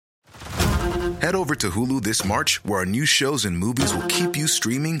Head over to Hulu this March, where our new shows and movies will keep you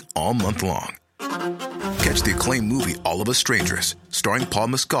streaming all month long. Catch the acclaimed movie All of Us Strangers, starring Paul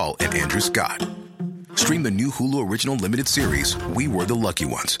Mescal and Andrew Scott. Stream the new Hulu original limited series We Were the Lucky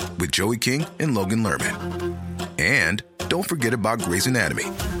Ones with Joey King and Logan Lerman. And don't forget about Grey's Anatomy.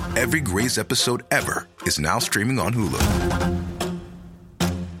 Every Grey's episode ever is now streaming on Hulu.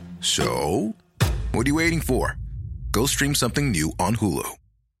 So, what are you waiting for? Go stream something new on Hulu.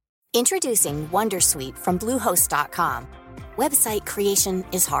 Introducing Wondersuite from Bluehost.com. Website creation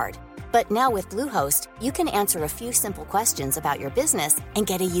is hard, but now with Bluehost, you can answer a few simple questions about your business and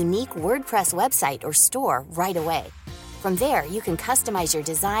get a unique WordPress website or store right away. From there, you can customize your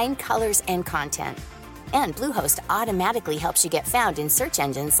design, colors, and content. And Bluehost automatically helps you get found in search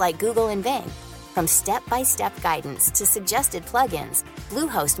engines like Google and Bing. From step-by-step guidance to suggested plugins,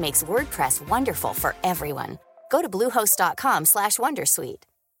 Bluehost makes WordPress wonderful for everyone. Go to bluehost.com/wondersuite.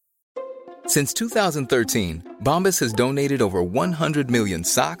 Since 2013, Bombas has donated over 100 million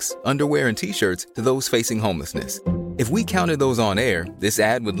socks, underwear, and T-shirts to those facing homelessness. If we counted those on air, this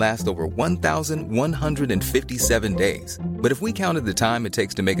ad would last over 1,157 days. But if we counted the time it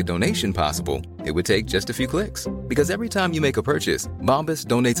takes to make a donation possible, it would take just a few clicks. Because every time you make a purchase, Bombas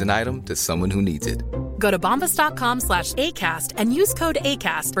donates an item to someone who needs it. Go to bombas.com/ACAST and use code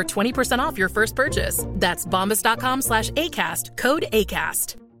ACAST for 20% off your first purchase. That's bombas.com/ACAST, code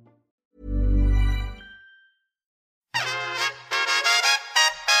ACAST.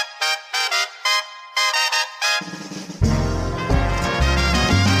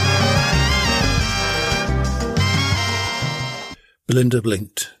 Belinda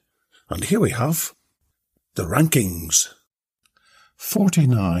blinked, and here we have the rankings.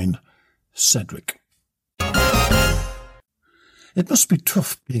 49, Cedric. It must be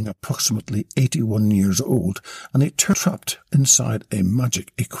tough being approximately 81 years old and trapped inside a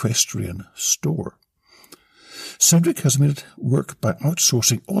magic equestrian store. Cedric has made it work by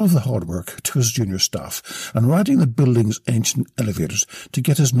outsourcing all of the hard work to his junior staff and riding the building's ancient elevators to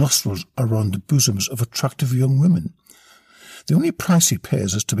get his nostrils around the bosoms of attractive young women. The only price he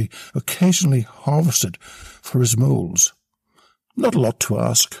pays is to be occasionally harvested for his moles. Not a lot to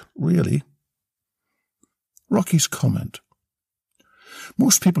ask, really. Rocky's comment.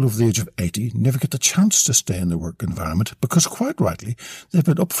 Most people over the age of 80 never get the chance to stay in the work environment because, quite rightly, they've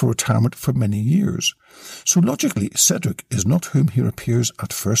been up for retirement for many years. So logically, Cedric is not whom he appears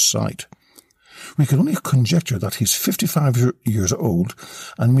at first sight. We can only conjecture that he's 55 years old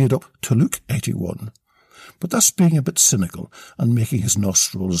and made up to look 81. But that's being a bit cynical and making his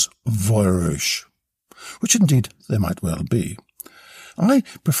nostrils voyeurish, which indeed they might well be. I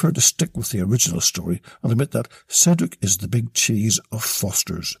prefer to stick with the original story and admit that Cedric is the big cheese of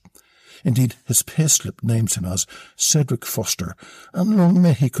Foster's. Indeed, his payslip names him as Cedric Foster, and long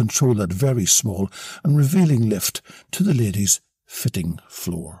may he control that very small and revealing lift to the ladies' fitting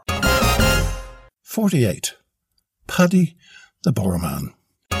floor. 48. Paddy the Barman.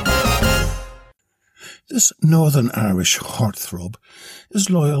 This Northern Irish heartthrob is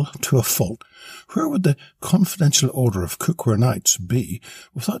loyal to a fault. Where would the confidential order of cookware nights be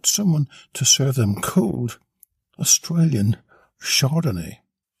without someone to serve them cold Australian Chardonnay?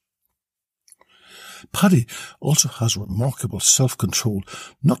 Paddy also has remarkable self-control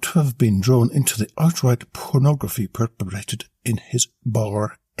not to have been drawn into the outright pornography perpetrated in his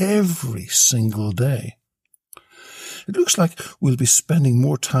bar every single day. It looks like we'll be spending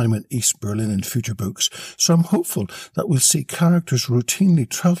more time in East Berlin in future books, so I'm hopeful that we'll see characters routinely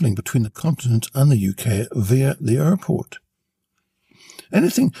travelling between the continent and the UK via the airport.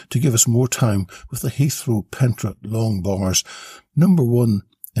 Anything to give us more time with the Heathrow Pentra long bars #1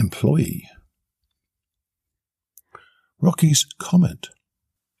 employee. Rocky's comment.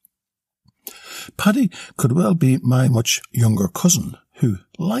 Paddy could well be my much younger cousin, who,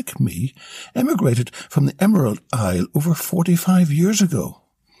 like me, emigrated from the Emerald Isle over 45 years ago.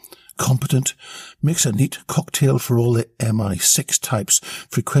 Competent, makes a neat cocktail for all the MI6 types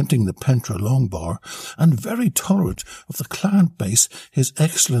frequenting the Pentra Long Bar, and very tolerant of the client base his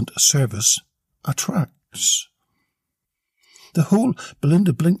excellent service attracts. The whole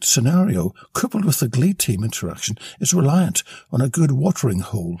Belinda blinked scenario, coupled with the Glee team interaction, is reliant on a good watering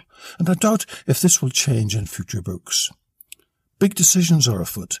hole, and I doubt if this will change in future books. Big decisions are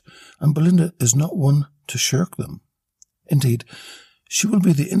afoot, and Belinda is not one to shirk them. Indeed, she will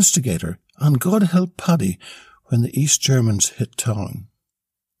be the instigator, and God help Paddy when the East Germans hit town.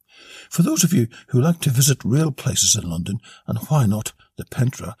 For those of you who like to visit real places in London, and why not the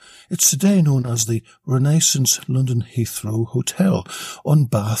Pentra, it's today known as the Renaissance London Heathrow Hotel on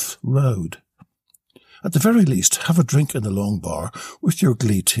Bath Road. At the very least, have a drink in the long bar with your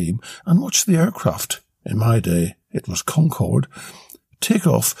Glee team and watch the aircraft, in my day it was Concorde, take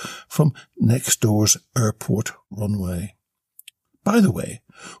off from next door's airport runway. By the way,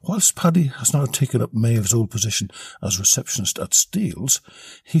 whilst Paddy has now taken up Maeve's old position as receptionist at Steele's,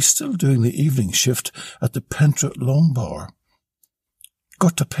 he's still doing the evening shift at the Pentra Long Bar.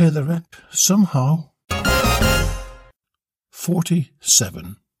 Got to pay the rent somehow.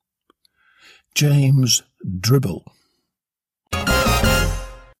 47. James Dribble.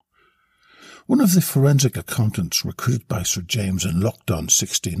 One of the forensic accountants recruited by Sir James in Lockdown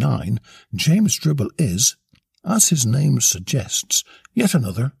 69, James Dribble is, as his name suggests, yet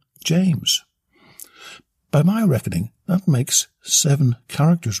another James. By my reckoning, that makes 7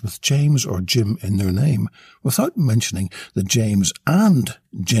 characters with James or Jim in their name, without mentioning the James and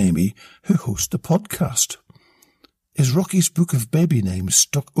Jamie who host the podcast. Is Rocky's book of baby names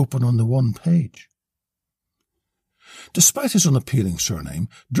stuck open on the one page? Despite his unappealing surname,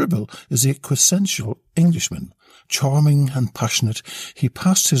 Dribble is the quintessential Englishman. Charming and passionate, he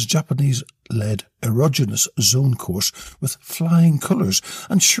passed his Japanese-led erogenous zone course with flying colours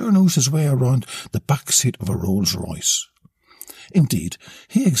and sure knows his way around the back seat of a Rolls-Royce. Indeed,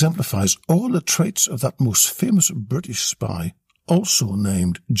 he exemplifies all the traits of that most famous British spy, also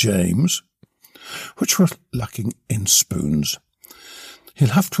named James, which were lacking in Spoons. He'll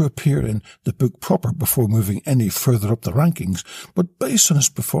have to appear in the book proper before moving any further up the rankings, but based on his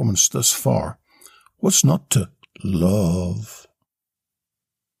performance thus far, what's not to love?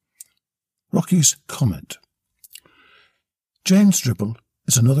 Rocky's comment. James Dribble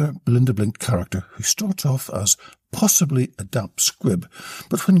is another Belinda Blink character who starts off as possibly a damp squib,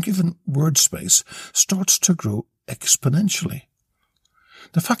 but when given word space, starts to grow exponentially.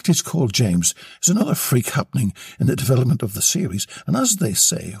 The fact he's called James is another freak happening in the development of the series, and as they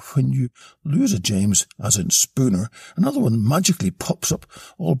say, when you lose a James, as in Spooner, another one magically pops up,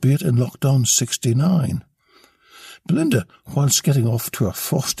 albeit in Lockdown 69. Belinda, whilst getting off to a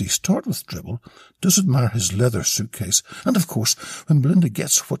frosty start with Dribble, does admire his leather suitcase, and of course, when Belinda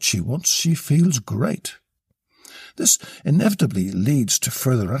gets what she wants, she feels great. This inevitably leads to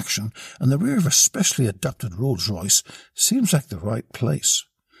further action, and the rear of a specially adapted Rolls-Royce seems like the right place.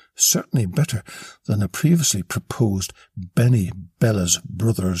 Certainly better than a previously proposed Benny Bella's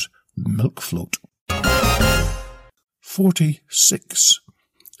Brothers milk float. 46.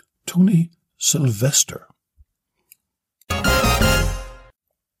 Tony Sylvester. I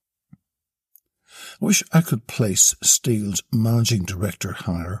wish I could place Steele's managing director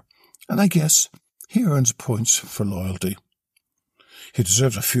higher, and I guess he earns points for loyalty. He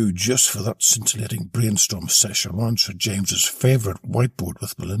deserves a few just for that scintillating brainstorm session around Sir James's favourite whiteboard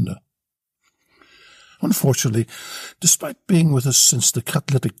with Belinda. Unfortunately, despite being with us since the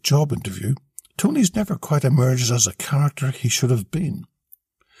catalytic job interview, Tony's never quite emerged as a character he should have been.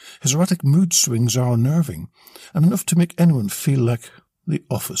 His erratic mood swings are unnerving, and enough to make anyone feel like the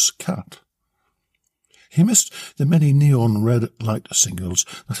office cat. He missed the many neon red light signals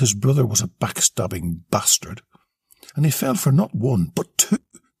that his brother was a backstabbing bastard, and he fell for not one, but 2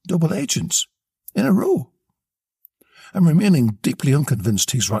 double agents in a row. I'm remaining deeply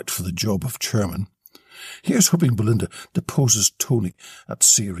unconvinced he's right for the job of chairman. Here's hoping Belinda deposes Tony at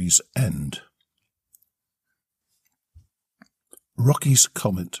series' end. Rocky's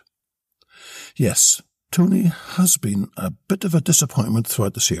comment. Yes, Tony has been a bit of a disappointment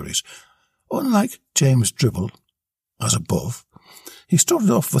throughout the series. Unlike James Dribble, as above, he started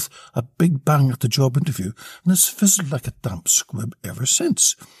off with a big bang at the job interview and has fizzled like a damp squib ever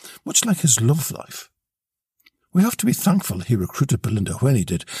since, much like his love life. We have to be thankful he recruited Belinda when he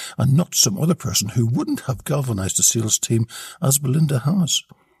did, and not some other person who wouldn't have galvanised the sales team as Belinda has.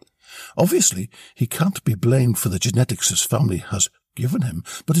 Obviously, he can't be blamed for the genetics his family has given him,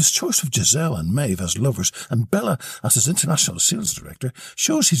 but his choice of Giselle and Maeve as lovers and Bella as his international sales director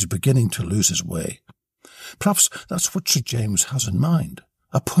shows he's beginning to lose his way. Perhaps that's what Sir James has in mind.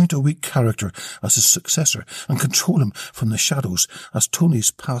 Appoint a weak character as his successor and control him from the shadows as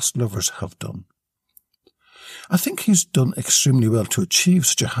Tony's past lovers have done. I think he's done extremely well to achieve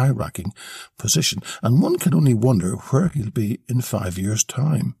such a high-ranking position, and one can only wonder where he'll be in 5 years'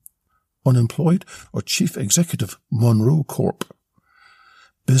 time. Unemployed or Chief Executive, Monroe Corp.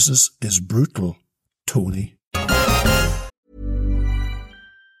 Business is brutal, Tony.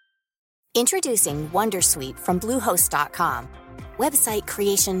 Introducing Wondersuite from Bluehost.com. Website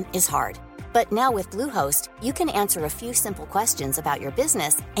creation is hard, but now with Bluehost, you can answer a few simple questions about your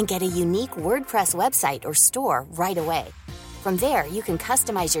business and get a unique WordPress website or store right away. From there, you can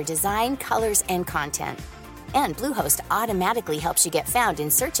customize your design, colors, and content. And Bluehost automatically helps you get found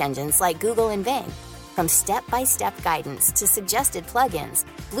in search engines like Google and Bing. From step-by-step guidance to suggested plugins,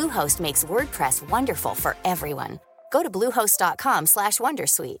 Bluehost makes WordPress wonderful for everyone. Go to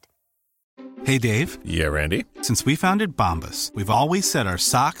bluehost.com/wondersuite. Hey, Dave. Yeah, Randy? Since we founded Bombas, we've always said our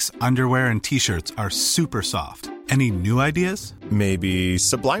socks, underwear, and T-shirts are super soft. Any new ideas? Maybe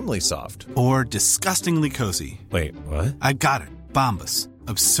sublimely soft. Or disgustingly cozy. Wait, what? I got it. Bombas.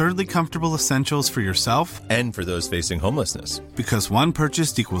 Absurdly comfortable essentials for yourself and for those facing homelessness. Because one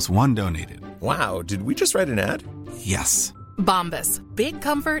purchased equals one donated. Wow, did we just write an ad? Yes. Bombas. Big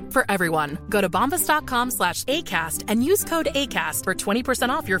comfort for everyone. Go to bombas.com/ACAST and use code ACAST for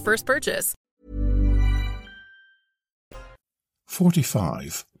 20% off your first purchase.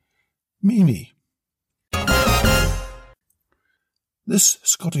 45. Mimi. This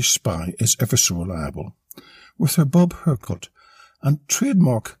Scottish spy is ever so reliable. With her bob haircut and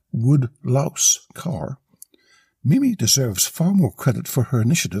trademark wood louse car, Mimi deserves far more credit for her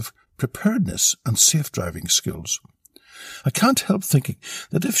initiative, preparedness and safe driving skills. I can't help thinking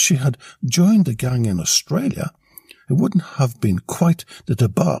that if she had joined the gang in Australia, it wouldn't have been quite the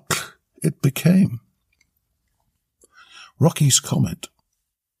debacle it became. Rocky's comment.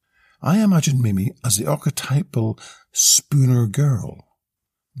 I imagine Mimi as the archetypal Spooner girl.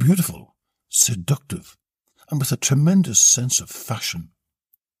 Beautiful, seductive, and with a tremendous sense of fashion.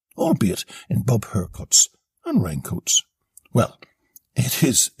 Albeit in bob haircuts and raincoats. Well, it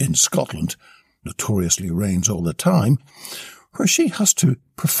is in Scotland, notoriously rains all the time, where she has to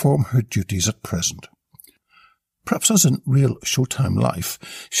perform her duties at present. Perhaps as in real Showtime life,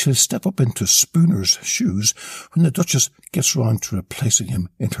 she'll step up into Spooner's shoes when the Duchess gets round to replacing him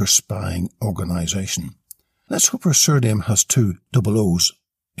in her spying organisation. Let's hope her surname has 2 double O's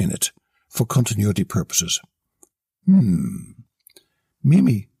in it, for continuity purposes.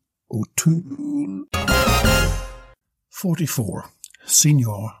 Mimi O'Toole. 44.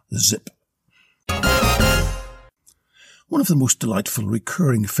 Senior Zip. One of the most delightful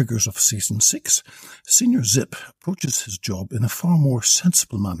recurring figures of Season 6, Senior Zip approaches his job in a far more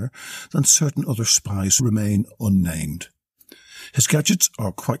sensible manner than certain other spies who remain unnamed. His gadgets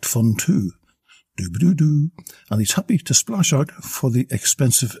are quite fun too. Doo-ba-doo-doo. And he's happy to splash out for the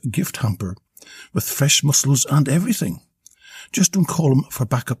expensive gift hamper, with fresh mussels and everything. Just don't call him for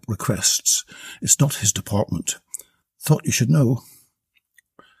backup requests. It's not his department. Thought you should know.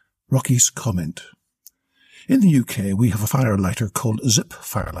 Rocky's comment. In the UK, we have a fire lighter called Zip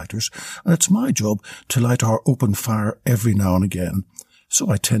Firelighters, and it's my job to light our open fire every now and again,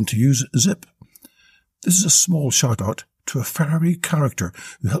 so I tend to use Zip. This is a small shout-out to a fiery character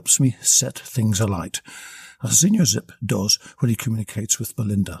who helps me set things alight, as Senior Zip does when he communicates with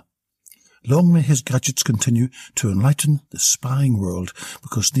Belinda. Long may his gadgets continue to enlighten the spying world,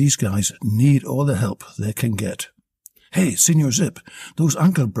 because these guys need all the help they can get. Hey, Senior Zip, those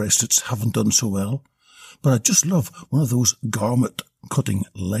ankle bracelets haven't done so well, but I just love one of those garment-cutting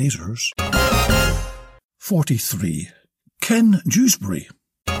lasers. 43. Ken Dewsbury.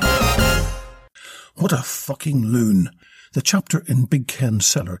 What a fucking loon. The chapter in Big Ken's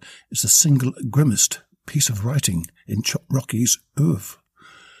cellar is the single grimmest piece of writing in Rocky's oeuvre.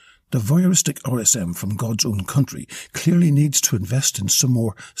 The voyeuristic RSM from God's own country clearly needs to invest in some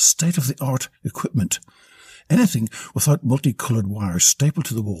more state-of-the-art equipment. Anything without multicoloured wires stapled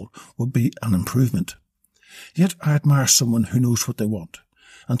to the wall would be an improvement. Yet I admire someone who knows what they want.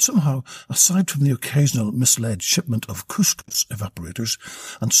 And somehow, aside from the occasional misled shipment of couscous evaporators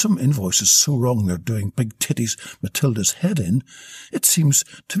and some invoices so wrong they're doing Big Titties Matilda's head in, it seems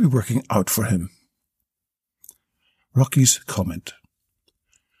to be working out for him. Rocky's comment.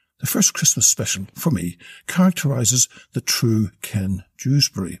 The first Christmas special, for me, characterises the true Ken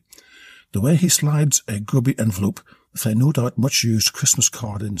Dewsbury. The way he slides a grubby envelope with a no doubt much-used Christmas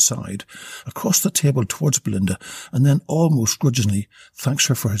card inside, across the table towards Belinda, and then almost grudgingly thanks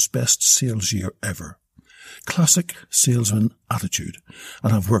her for his best sales year ever. Classic salesman attitude,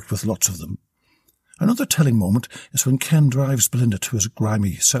 and I've worked with lots of them. Another telling moment is when Ken drives Belinda to his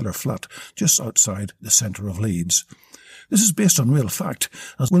grimy cellar flat just outside the centre of Leeds. This is based on real fact,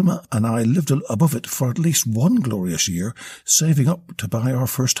 as Wilma and I lived above it for at least one glorious year, saving up to buy our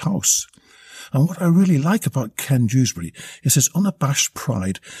first house. And what I really like about Ken Dewsbury is his unabashed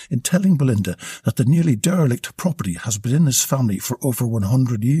pride in telling Belinda that the nearly derelict property has been in his family for over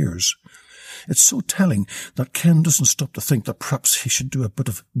 100 years. It's so telling that Ken doesn't stop to think that perhaps he should do a bit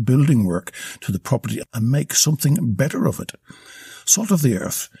of building work to the property and make something better of it. Salt of the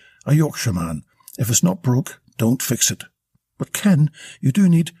earth, a Yorkshire man. If it's not broke, don't fix it. But Ken, you do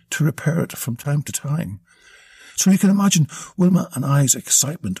need to repair it from time to time. So you can imagine Wilma and I's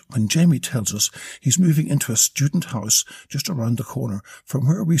excitement when Jamie tells us he's moving into a student house just around the corner from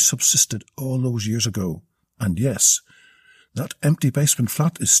where we subsisted all those years ago. And yes, that empty basement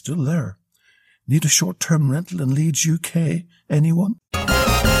flat is still there. Need a short-term rental in Leeds, UK? Anyone?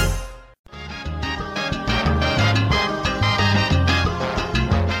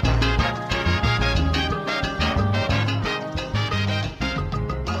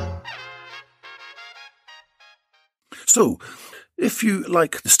 So, if you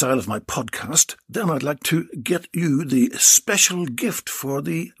like the style of my podcast, then I'd like to get you the special gift for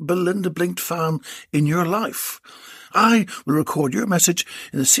the Belinda Blinked fan in your life. I will record your message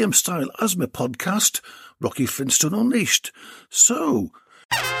in the same style as my podcast, Rocky Flintstone Unleashed. So,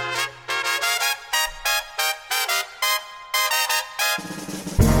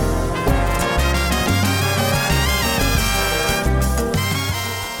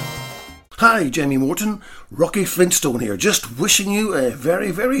 hi, Jamie Morton, Rocky Flintstone here, just wishing you a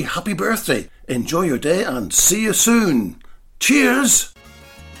very, very happy birthday. Enjoy your day and see you soon. Cheers!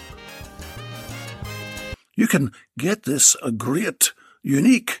 You can get this a great,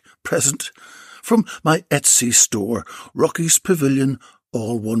 unique present from my Etsy store, Rocky's Pavilion,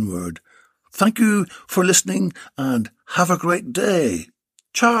 all one word. Thank you for listening and have a great day.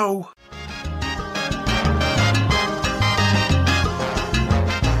 Ciao!